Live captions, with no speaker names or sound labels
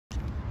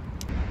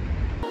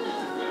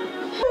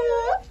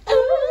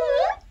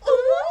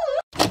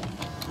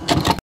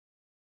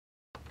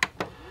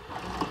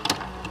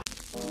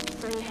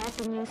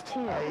the news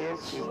too.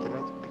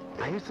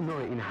 I used to know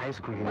her in high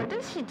school, you know? What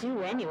does she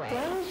do anyway?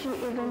 Why don't you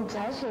even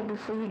judge her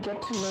before you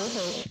get to know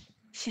her?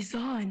 She's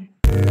on.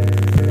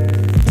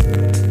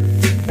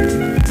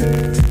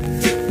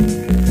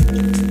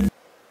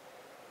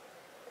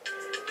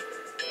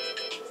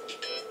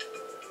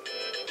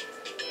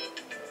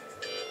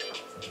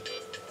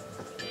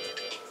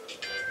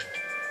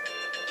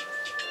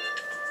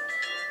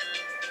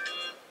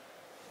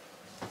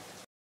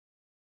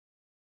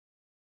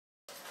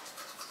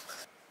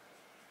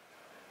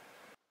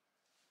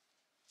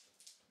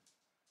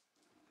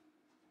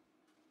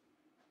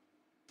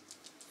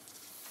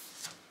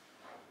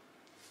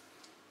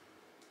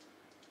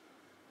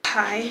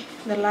 Hi,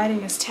 the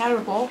lighting is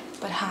terrible,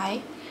 but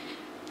hi,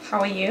 how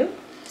are you?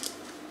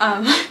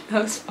 That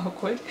was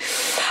awkward.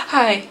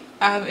 Hi,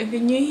 if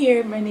you're new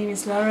here, my name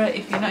is Laura.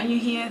 If you're not new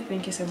here,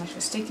 thank you so much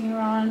for sticking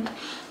around.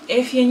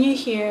 If you're new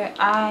here,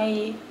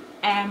 I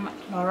am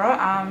Laura.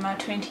 I'm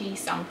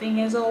 20-something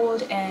years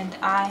old and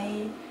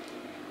I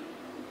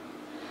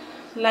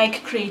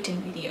like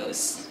creating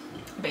videos,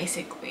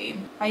 basically.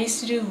 I used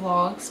to do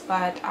vlogs,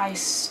 but I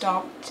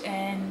stopped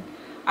and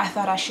I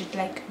thought I should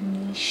like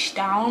niche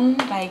down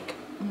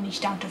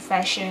to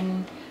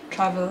fashion,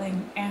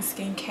 traveling and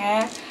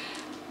skincare.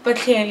 But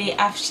clearly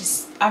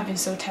I've been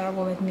so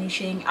terrible at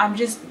niching.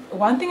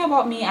 One thing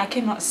about me, I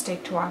cannot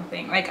stick to one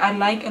thing. Like, I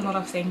like a lot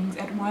of things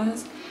at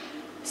once,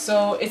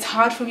 so it's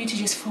hard for me to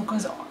just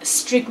focus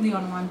strictly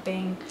on one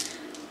thing.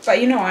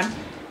 But you know what,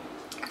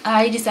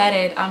 I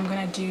decided I'm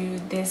gonna do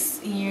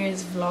this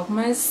year's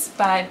Vlogmas,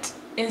 but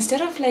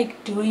instead of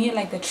like doing it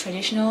like the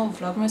traditional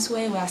Vlogmas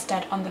way where I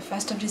start on the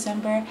 1st of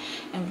December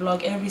and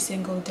vlog every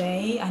single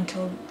day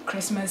until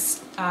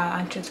Christmas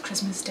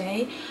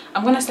Day,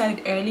 I'm gonna start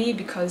it early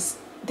because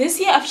this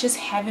year I just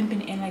haven't been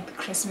in like the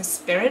Christmas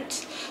spirit,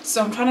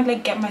 so I'm trying to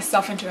like get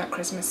myself into that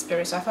Christmas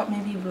spirit. So I thought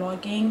maybe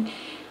vlogging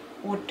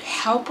would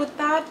help with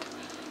that.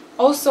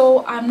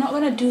 Also, I'm not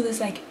gonna do this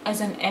like as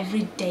an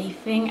everyday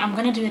thing. I'm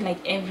gonna do it like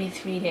every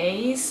 3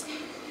 days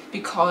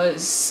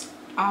because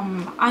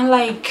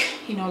unlike,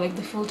 you know, like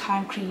the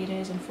full-time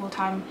creators and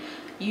full-time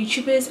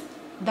YouTubers,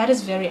 that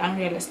is very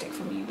unrealistic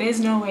for me. There's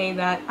no way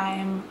that I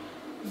am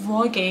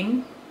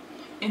vlogging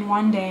in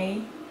one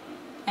day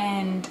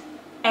and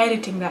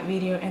editing that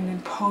video and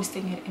then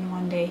posting it in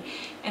one day,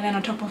 and then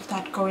on top of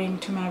that going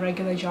to my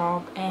regular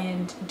job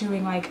and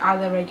doing like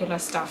other regular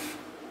stuff.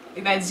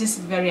 That's just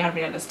very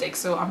unrealistic.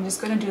 So I'm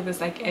just gonna do this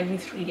like every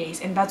 3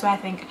 days, and that's why I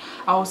think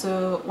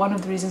one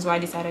of the reasons why I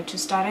decided to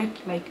start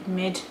it like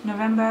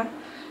mid-November.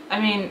 I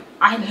mean,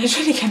 I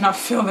literally cannot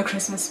feel the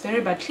Christmas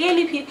spirit, but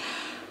clearly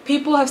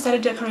people have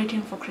started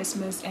decorating for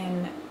Christmas,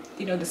 and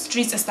you know, the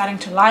streets are starting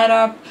to light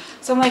up.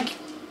 So I'm like,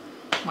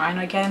 why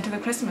not get into the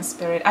Christmas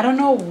spirit? I don't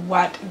know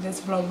what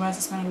this Vlogmas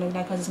is going to look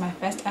like because it's my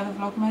first ever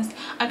Vlogmas.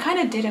 I kind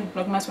of did a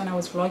Vlogmas when I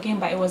was vlogging,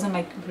 but it wasn't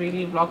like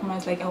really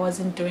Vlogmas. Like, I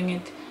wasn't doing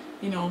it,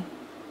 you know,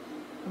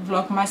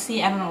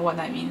 Vlogmasy. I don't know what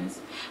that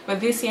means. But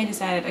this year I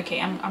decided, okay,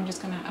 I'm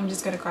just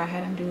gonna go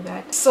ahead and do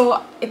that.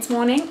 So it's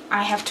morning.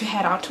 I have to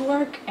head out to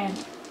work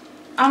and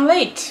I'm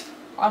late.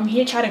 I'm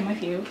here chatting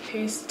with you.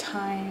 Here's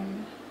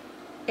time,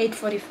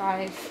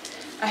 8:45.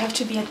 I have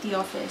to be at the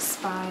office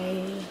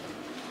by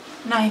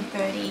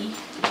 9:30.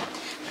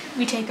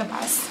 We take a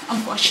bus.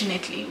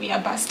 Unfortunately, we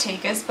are bus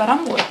takers, but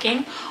I'm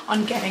working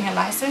on getting a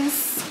license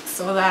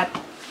so that,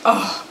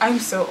 oh, I'm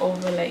so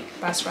over like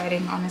bus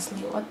riding,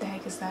 honestly. What the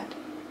heck is that?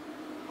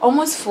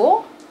 Almost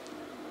 4?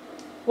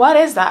 What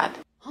is that?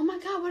 Oh my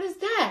god, what is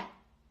that?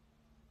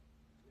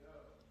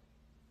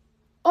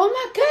 Oh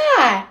my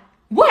god,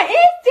 what is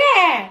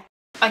that?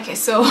 Okay,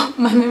 so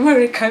my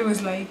memory card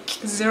was like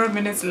 0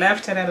 minutes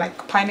left and I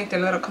like panicked a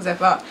little because I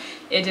thought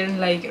it didn't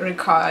like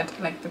record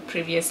like the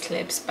previous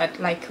clips, but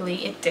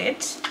luckily it did.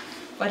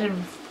 What a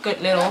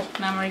good little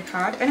memory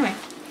card. Anyway,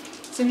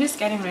 so I'm just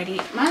getting ready.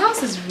 My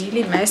house is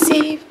really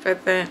messy,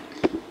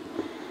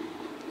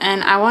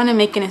 and I want to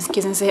make an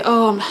excuse and say,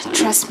 oh,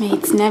 trust me,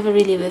 it's never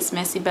really this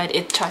messy, but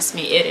trust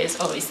me, it is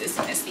always this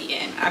messy,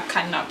 and I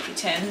cannot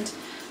pretend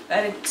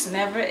that it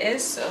never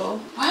is. So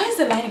why is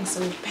the lighting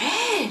so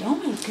bad? Oh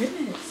my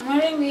goodness. I'm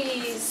wearing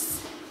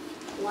these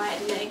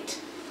wide-legged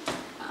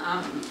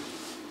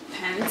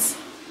pants.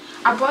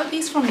 I bought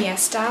these from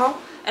YesStyle,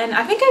 and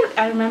I think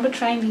I remember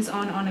trying these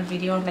on a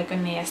video, like a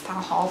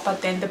YesStyle haul,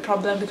 but then the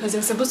problem, because they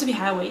were supposed to be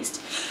high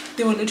waist,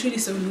 they were literally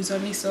so loose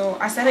on me, so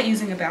I started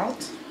using a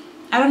belt.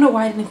 I don't know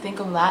why I didn't think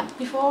of that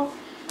before,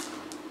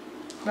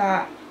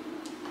 but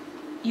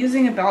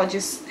using a belt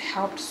just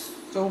helps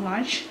so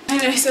much.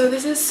 Anyway, so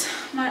this is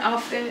my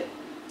outfit.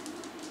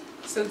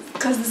 So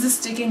because this is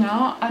sticking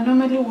out, I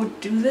normally would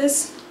do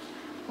this,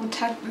 would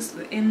tuck this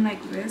in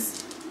like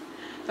this,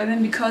 but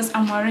then because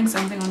I'm wearing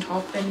something on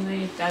top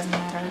anyway, it doesn't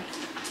matter.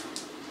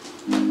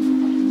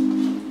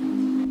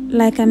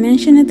 Like I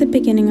mentioned at the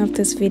beginning of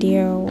this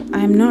video,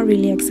 I'm not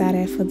really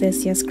excited for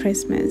this year's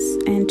Christmas,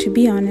 and to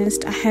be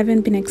honest, I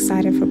haven't been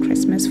excited for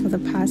Christmas for the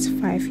past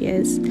 5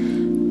 years.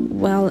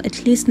 Well,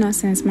 at least not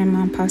since my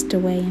mom passed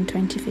away in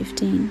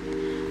 2015.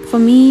 For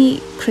me,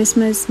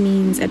 Christmas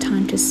means a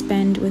time to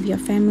spend with your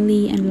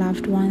family and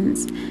loved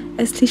ones.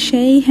 As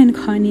cliche and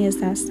corny as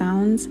that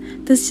sounds,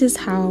 this is just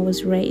how I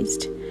was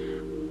raised.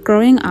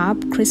 Growing up,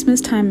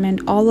 Christmas time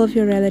meant all of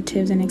your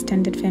relatives and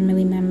extended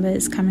family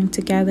members coming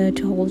together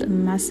to hold a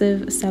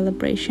massive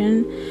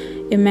celebration.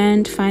 It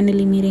meant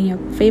finally meeting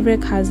your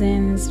favorite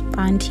cousins,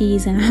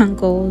 aunties, and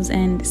uncles,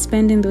 and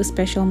spending those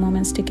special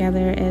moments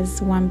together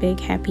as one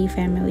big happy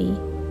family.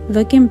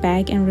 Looking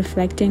back and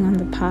reflecting on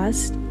the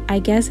past, I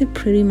guess it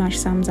pretty much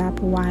sums up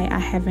why I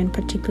haven't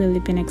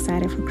particularly been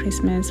excited for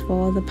Christmas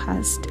for the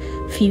past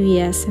few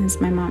years since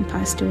my mom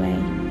passed away.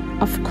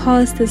 Of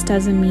course, this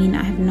doesn't mean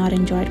I have not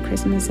enjoyed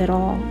Christmas at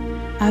all.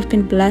 I've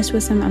been blessed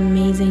with some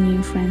amazing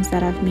new friends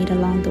that I've made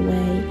along the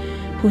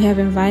way who have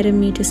invited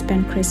me to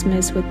spend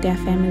Christmas with their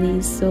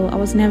families, so I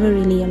was never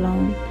really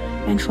alone.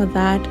 And for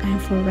that, I'm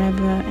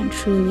forever and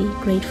truly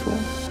grateful.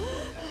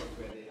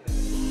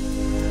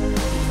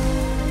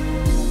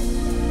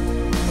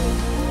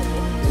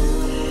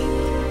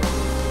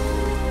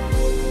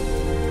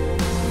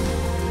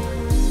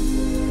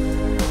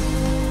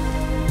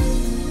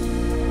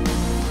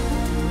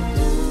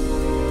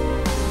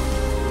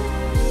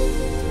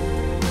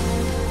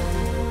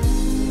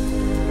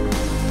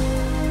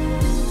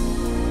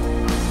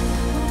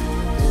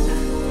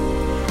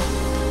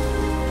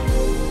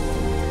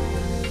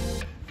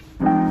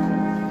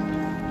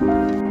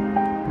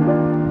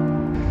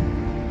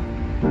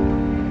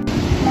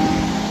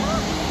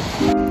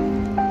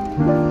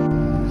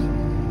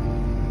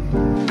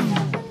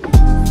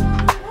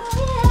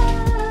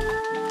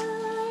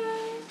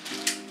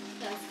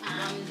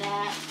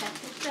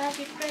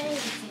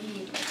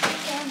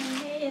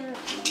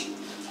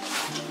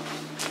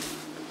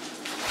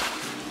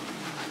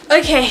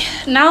 Okay,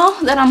 now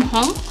that I'm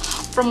home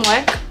from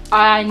work,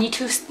 I need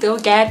to still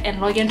get and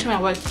log into my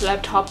work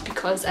laptop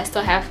because I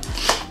still have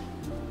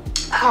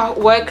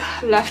work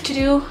left to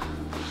do.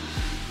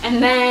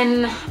 And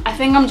then I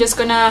think I'm just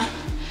gonna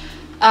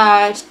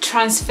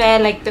transfer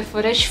like the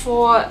footage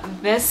for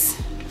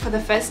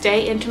the first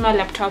day into my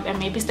laptop and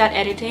maybe start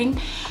editing.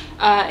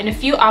 In a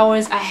few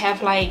hours I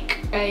have like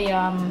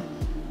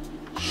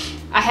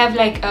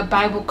a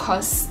Bible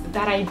course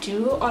that I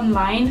do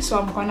online, so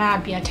I'm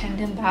gonna be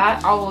attending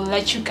that. I will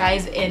let you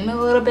guys in a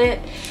little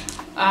bit,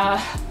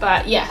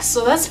 but yeah,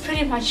 so that's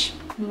pretty much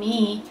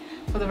me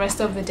for the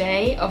rest of the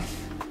day, of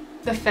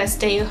the first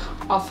day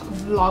of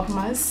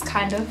Vlogmas,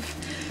 kind of.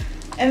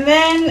 And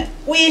then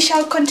we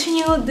shall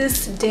continue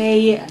this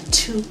day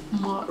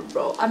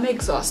tomorrow. I'm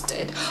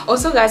exhausted.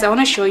 Also guys, I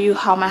want to show you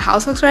how my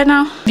house looks right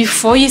now.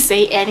 Before you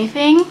say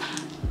anything,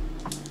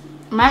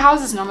 my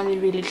house is normally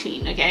really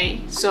clean,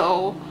 okay?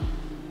 So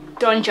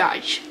don't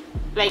judge.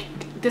 Like,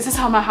 this is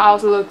how my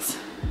house looks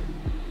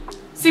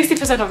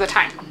 60% of the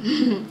time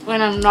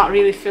when I'm not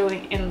really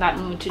feeling in that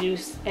mood to do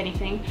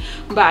anything.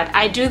 But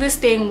I do this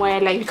thing where,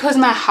 like, because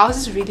my house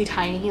is really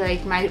tiny,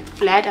 like my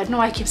flat, I don't know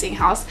why I keep saying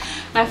house,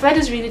 my flat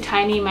is really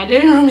tiny, my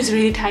living room is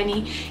really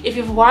tiny. If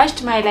you've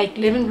watched my like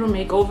living room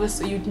makeover,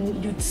 so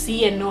you'd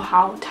see and know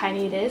how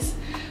tiny it is.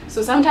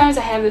 So sometimes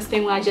I have this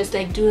thing where I just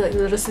like do like a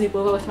little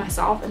sleepover with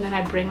myself, and then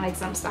I bring like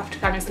some stuff to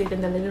come and sleep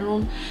in the living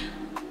room.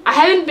 I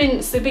haven't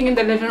been sleeping in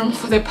the living room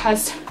for the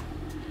past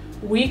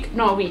week,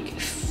 not a week,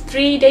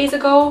 3 days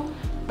ago,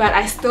 but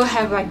I still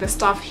have like the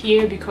stuff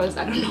here because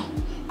I don't know,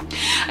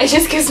 it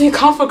just gives me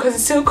comfort because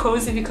it's so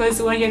cozy.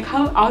 Because when you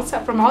come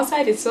outside from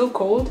outside, it's so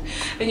cold,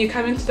 and you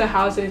come into the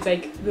house and it's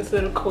like this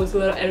little cozy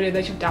little area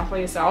that you've done for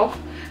yourself.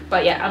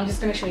 But yeah, I'm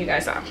just gonna show you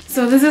guys that.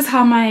 So this is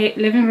how my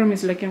living room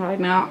is looking right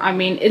now. I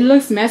mean, it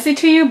looks messy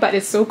to you, but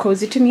it's so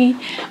cozy to me.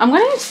 I'm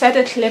gonna set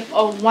a clip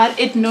of what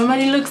it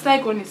normally looks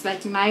like when it's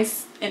like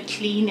nice and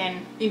clean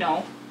and, you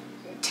know,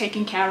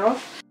 taken care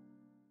of.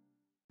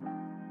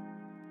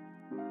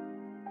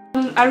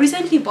 I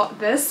recently bought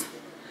this.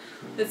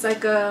 It's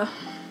like a,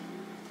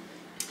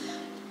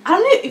 I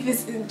don't know if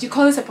it's, do you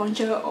call this a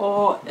poncho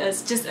or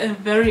it's just a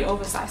very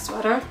oversized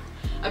sweater.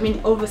 I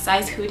mean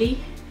oversized hoodie,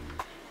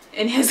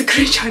 and it has a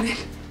Grinch on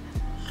it.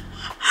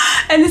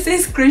 And it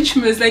says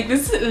Grinchmas. Like,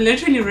 this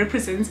literally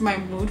represents my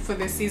mood for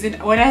this season.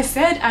 When I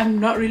said I'm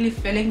not really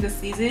feeling the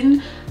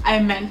season, I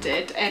meant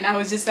it. And I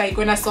was just like,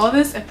 when I saw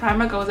this at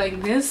Primark, I was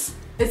like, this,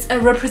 it's a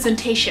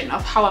representation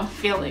of how I'm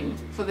feeling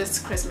for this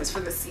Christmas,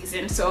 for this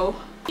season. So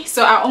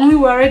I only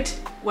wear it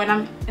when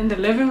I'm in the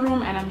living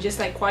room and I'm just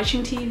like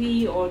watching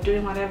TV or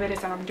doing whatever it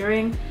is that I'm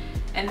doing.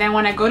 And then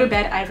when I go to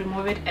bed, I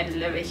remove it and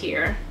leave it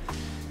here.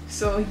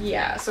 So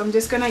yeah, so I'm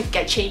just gonna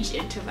get changed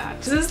into that.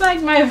 This is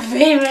like my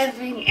favorite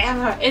thing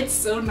ever. It's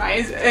so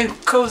nice and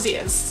cozy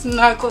and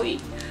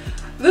snuggly.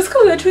 This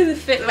could literally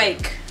fit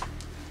like,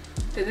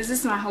 this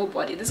is my whole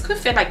body. This could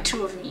fit like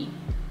 2 of me.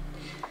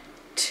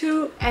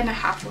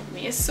 2.5 of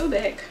me. It's so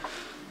big.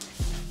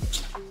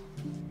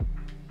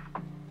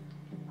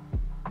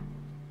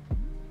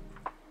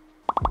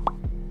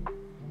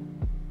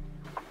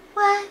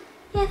 What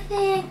you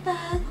think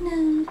about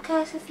noon?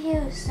 Cause of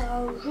you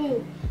so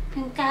rude.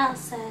 Pink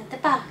outside the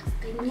box,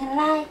 then you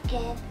like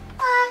it.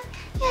 What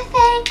you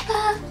think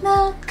about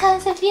no,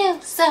 cause of you,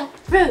 so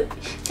rude.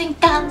 Think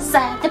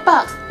outside the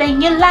box,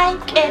 then you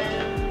like it.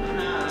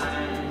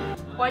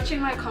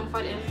 Watching my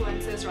comfort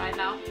influences right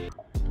now.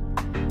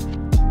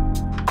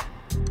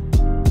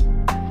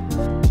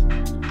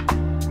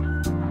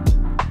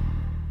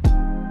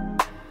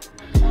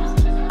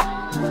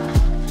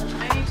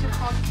 I need to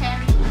call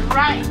Carrie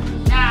right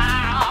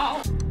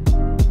now.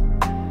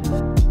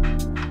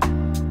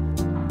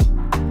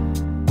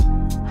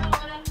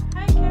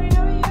 Hi Carrie,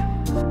 how are you?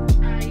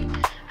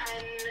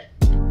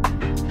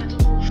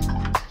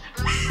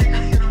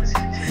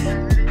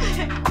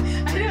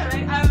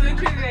 I'm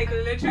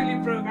literally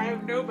broke. I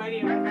have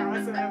nobody right now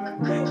whatsoever.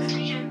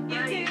 You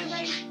too,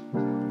 like...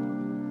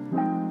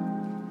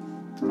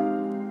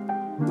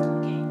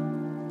 Okay.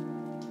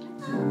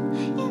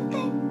 You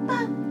think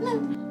about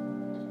me.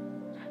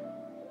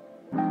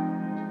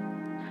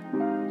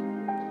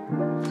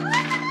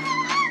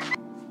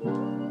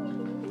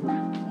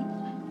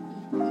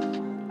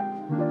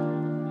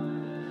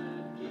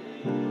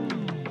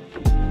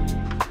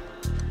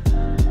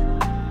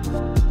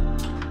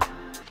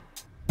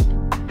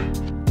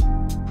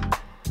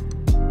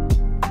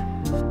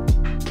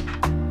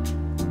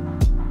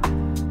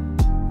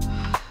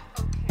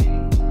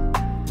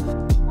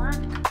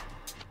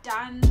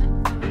 Done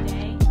for the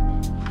day.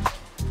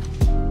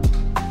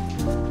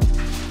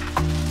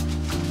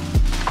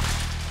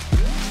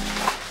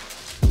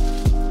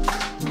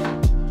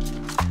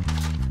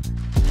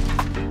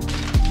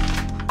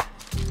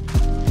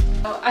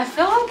 So I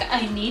feel like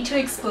I need to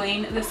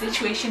explain the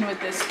situation with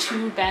this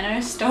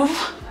 2-burner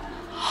stove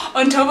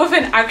on top of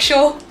an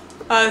actual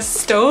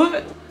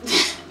stove.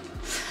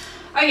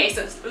 Okay,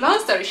 so long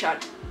story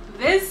short,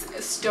 this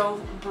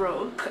stove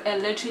broke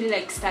and literally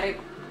like started,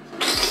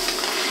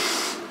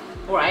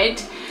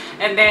 right?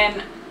 And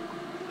then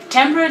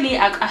temporarily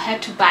I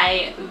had to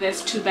buy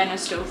this 2-burner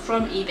stove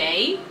from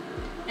eBay,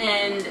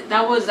 and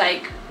that was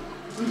like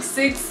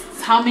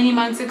how many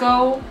months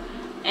ago.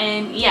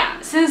 And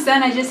yeah, since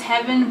then I just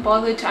haven't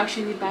bothered to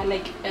actually buy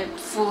like a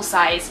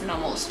full-size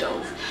normal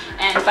stove.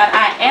 But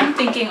I am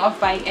thinking of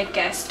buying a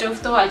gas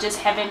stove though. I just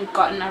haven't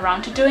gotten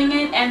around to doing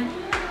it. And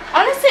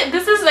honestly,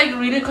 this is like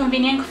really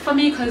convenient for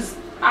me because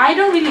I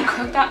don't really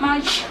cook that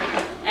much,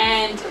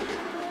 and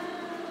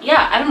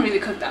yeah, I don't really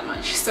cook that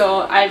much,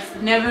 so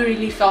I've never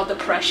really felt the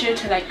pressure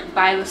to like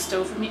buy the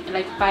stove,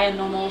 like buy a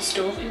normal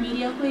stove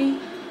immediately.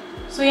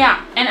 So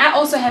yeah, and I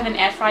also have an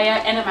air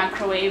fryer and a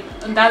microwave,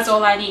 and that's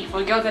all I need for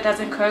a girl that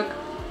doesn't cook.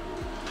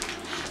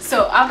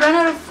 So I've run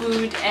out of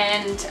food,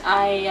 and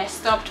I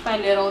stopped by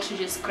Lidl to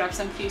just grab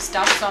some few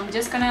stuff, so I'm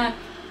just gonna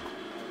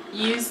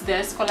use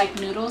this for like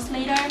noodles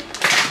later.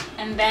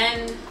 And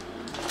then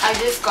I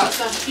just got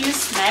some few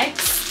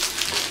snacks.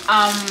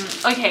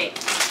 Okay,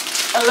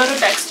 a little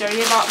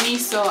backstory about me.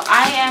 So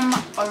I am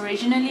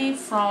originally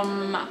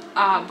from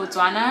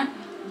Botswana,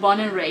 born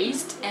and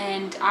raised,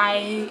 and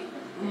I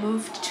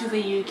moved to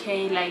the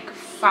UK like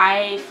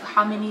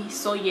how many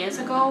years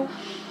ago.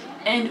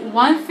 And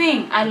one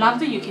thing, I love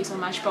the UK so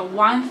much, but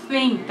one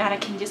thing that I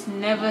can just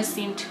never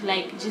seem to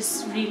like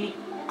just really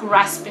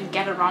grasp and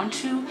get around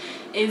to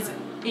is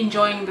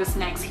enjoying the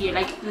snacks here.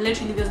 Like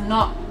literally there's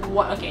not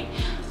one, okay,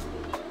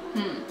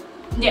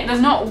 yeah,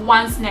 there's not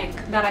one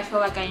snack that I feel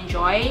like I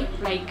enjoy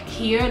like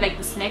here, like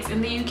the snacks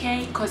in the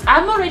UK, because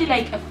I'm already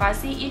like a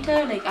fussy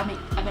eater, like I'm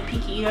a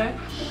picky eater.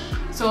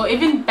 So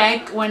even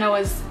back when I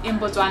was in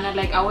Botswana,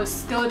 like I was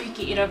still a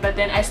picky eater, but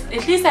then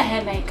at least I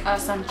had like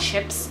some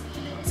chips,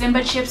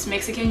 Zimba chips,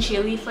 Mexican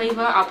chili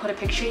flavor. I'll put a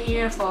picture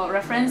here for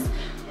reference.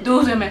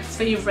 Those are my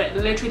favorite,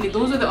 literally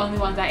those are the only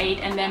ones I ate.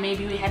 And then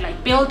maybe we had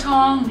like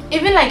biltong,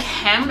 even like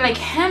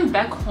ham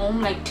back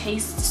home like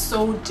tastes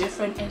so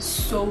different and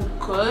so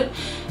good.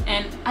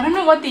 And I don't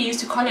know what they used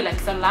to call it, like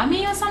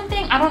salami or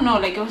something, I don't know,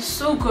 like it was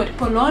so good.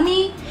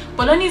 Bologna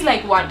is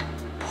like what,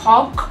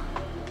 pork,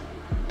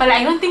 but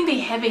I don't think they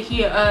have it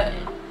here.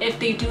 If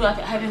they do, I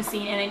haven't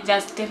seen, and it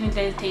does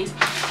definitely taste.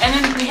 And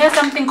then we have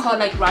something called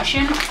like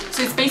Russian,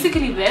 so it's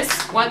basically this,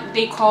 what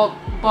they call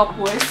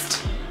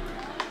bockwurst,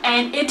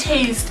 and it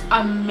tastes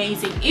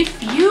amazing.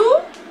 If you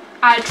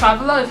are a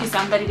traveler, if you're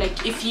somebody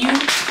like, if you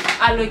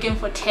are looking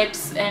for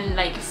tips and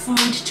like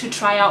food to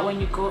try out when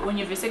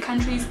you visit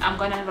countries, I'm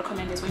gonna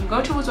recommend this. When you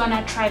go to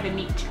Botswana, try the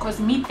meat, because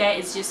meat there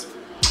is just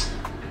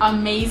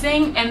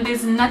amazing. And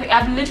there's nothing,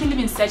 I've literally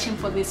been searching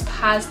for this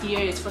past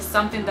years for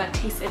something that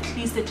tastes at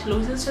least the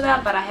closest to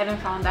that, but I haven't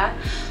found that.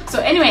 So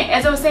anyway,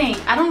 as I was saying,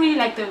 I don't really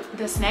like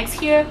the snacks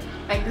here.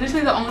 Like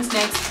literally the only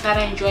snacks that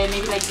I enjoy,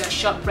 maybe like the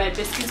shortbread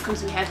biscuits,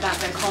 because we had that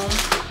back home,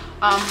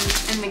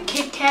 and the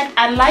Kit Kat.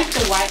 I like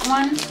the white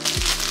one,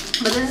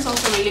 but this is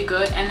also really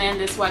good. And then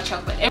this white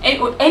chocolate.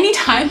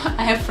 Anytime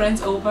I have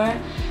friends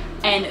over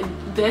and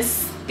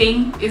this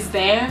thing is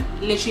there,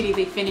 literally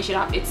they finish it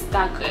up. It's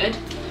that good.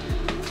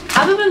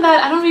 Other than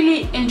that, I don't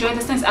really enjoy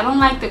the snacks. I don't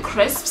like the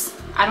crisps.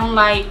 I don't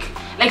like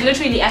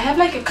literally I have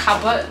like a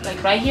cupboard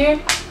like right here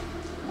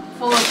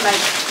full of like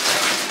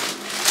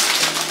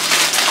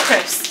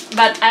crisps,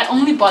 but I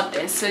only bought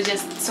this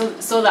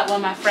so that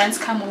when my friends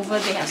come over,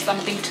 they have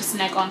something to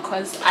snack on,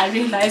 because I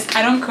realized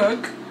I don't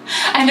cook.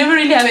 I never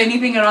really have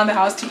anything around the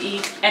house to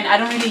eat, and I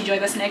don't really enjoy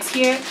the snacks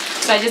here,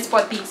 so I just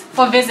bought these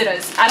for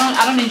visitors.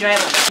 I don't enjoy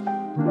them.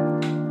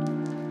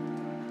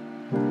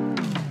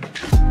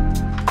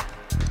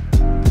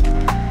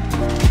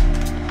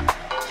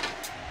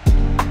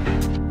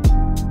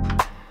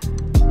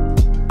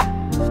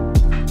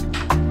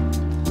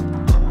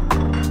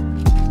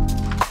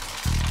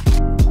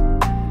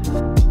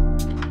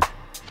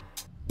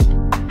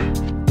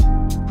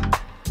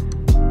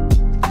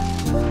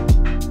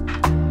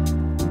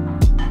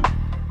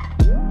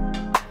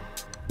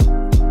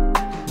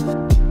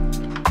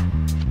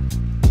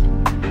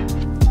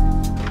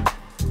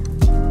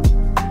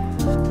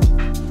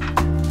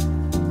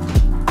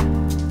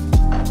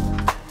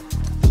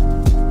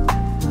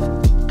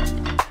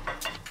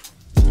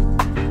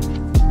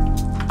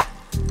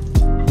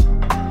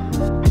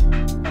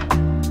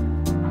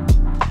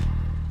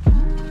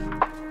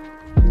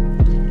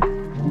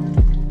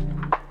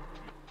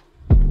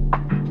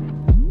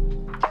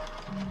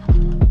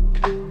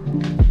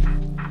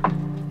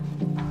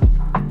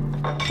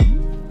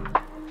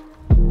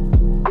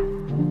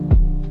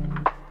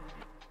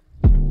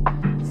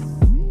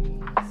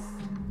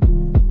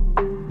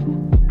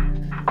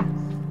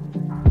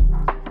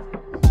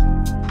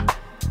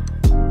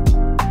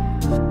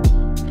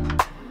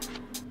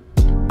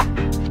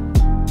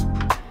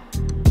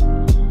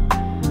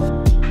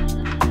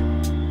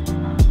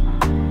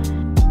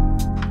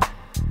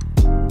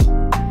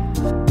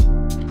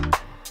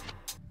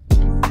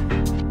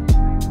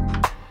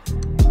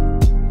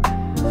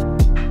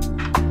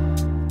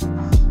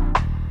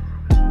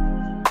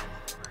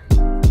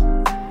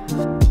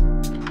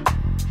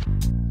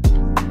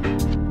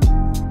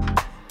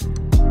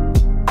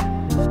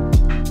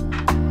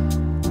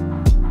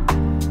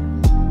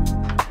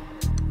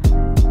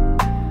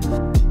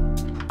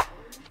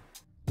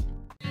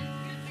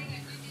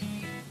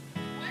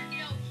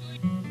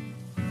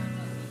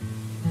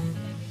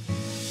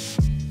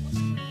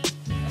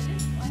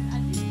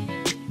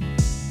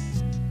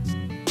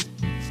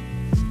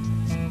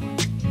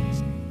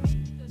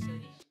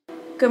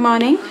 Good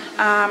morning.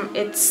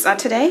 It's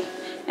Saturday,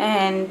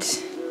 and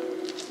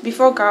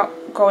before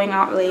going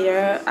out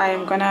later,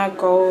 I'm gonna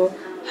go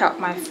help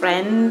my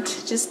friend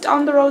just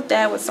on the road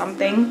there with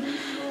something,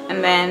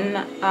 and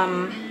then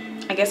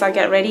I guess I'll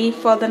get ready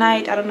for the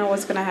night. I don't know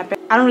what's gonna happen.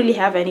 I don't really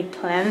have any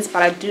plans,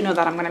 but I do know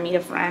that I'm gonna meet a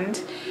friend,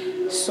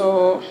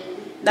 so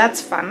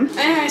that's fun.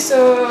 Anyway,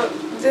 so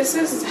this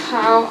is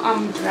how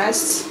I'm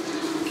dressed.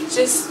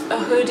 Just a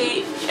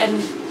hoodie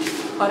and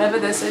whatever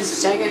this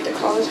is, jacket they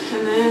call it,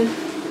 and then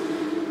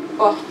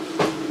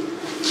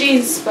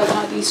jeans, but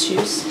not these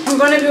shoes. I'm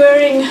gonna be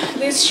wearing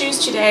these shoes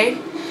today.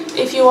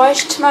 If you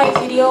watched my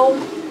video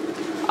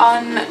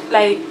on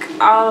like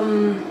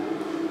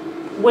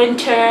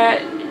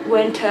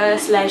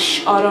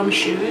winter/autumn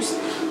shoes,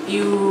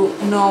 you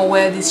know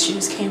where these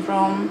shoes came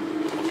from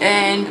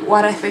and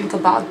what I think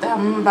about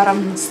them, but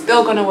I'm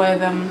still gonna wear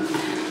them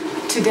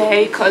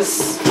today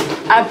because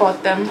I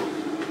bought them,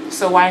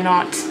 so why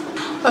not?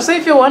 Also,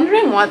 if you're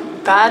wondering what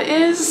that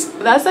is,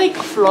 that's like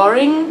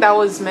flooring that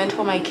was meant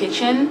for my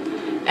kitchen,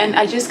 and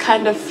I just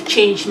kind of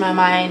changed my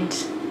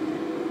mind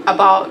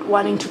about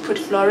wanting to put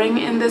flooring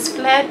in this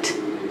flat.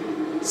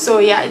 So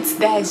yeah, it's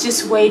there. It's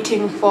just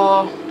waiting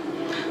for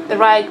the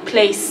right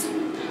place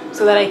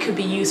so that it could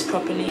be used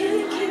properly.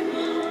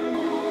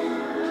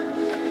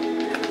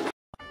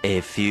 A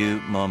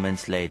few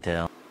moments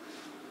later.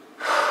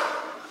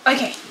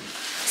 Okay,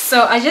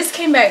 so I just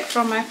came back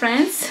from my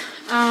friends.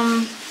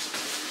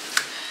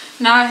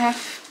 Now I have,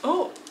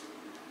 oh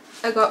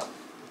my god,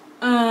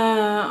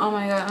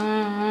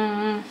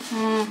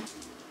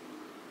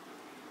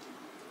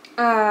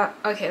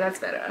 okay, that's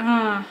better.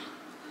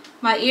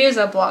 My ears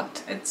are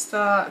blocked. It's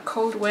the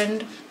cold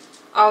wind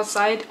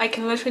outside. I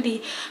can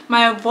literally,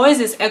 my voice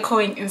is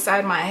echoing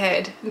inside my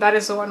head. That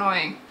is so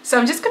annoying. So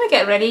I'm just gonna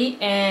get ready,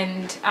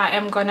 and I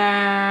am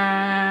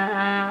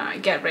gonna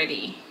get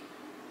ready.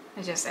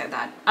 I just said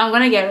that. I'm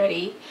gonna get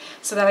ready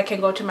so that I can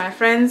go to my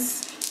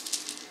friends,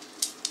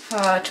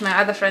 to my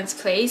other friend's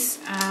place,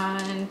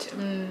 and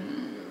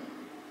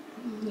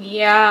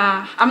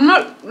yeah, I'm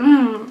not,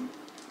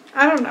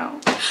 I don't know.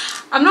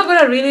 I'm not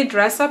gonna really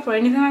dress up or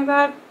anything like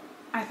that,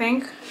 I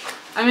think.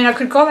 I mean, I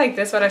could go like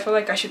this, but I feel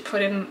like I should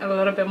put in a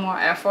little bit more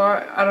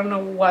effort. I don't know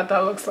what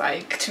that looks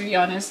like, to be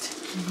honest.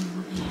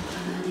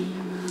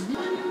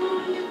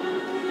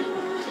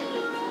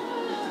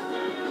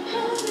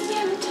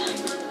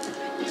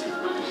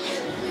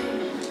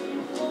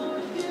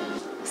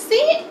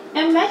 See?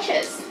 It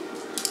matches.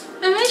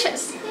 It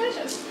matches. It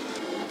matches.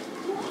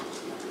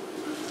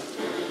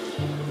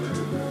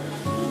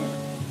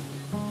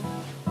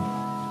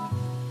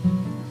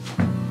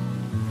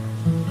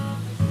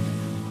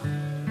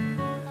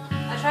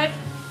 I tried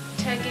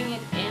tagging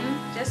it in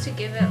just to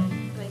give it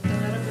like a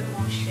little bit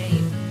more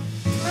shape.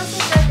 Let's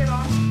just tag it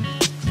on.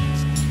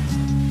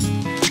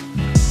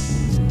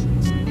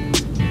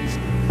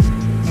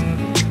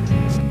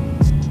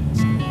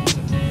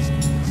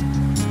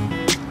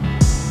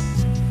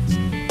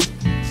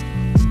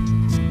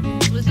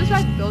 Was this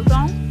like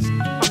biltong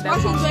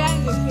from that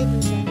farm.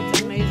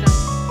 It's amazing.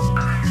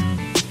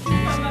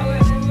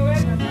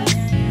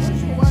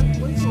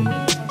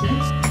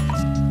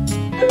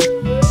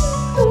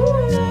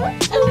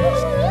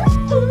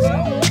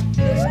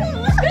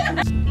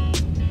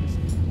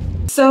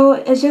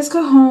 So I just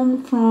got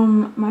home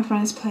from my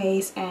friend's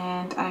place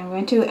and I'm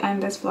going to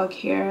end this vlog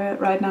here.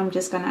 Right now I'm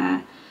just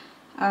gonna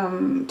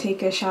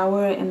take a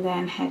shower and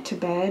then head to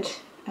bed.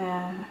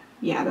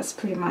 Yeah, that's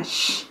pretty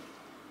much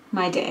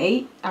my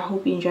day. I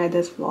hope you enjoyed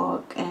this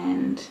vlog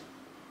and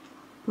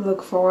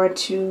look forward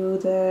to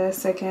the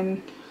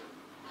second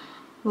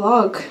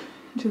vlog,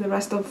 to the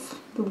rest of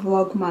the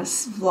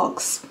VLOGMAS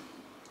vlogs.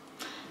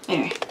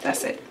 Anyway,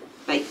 that's it.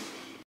 Bye.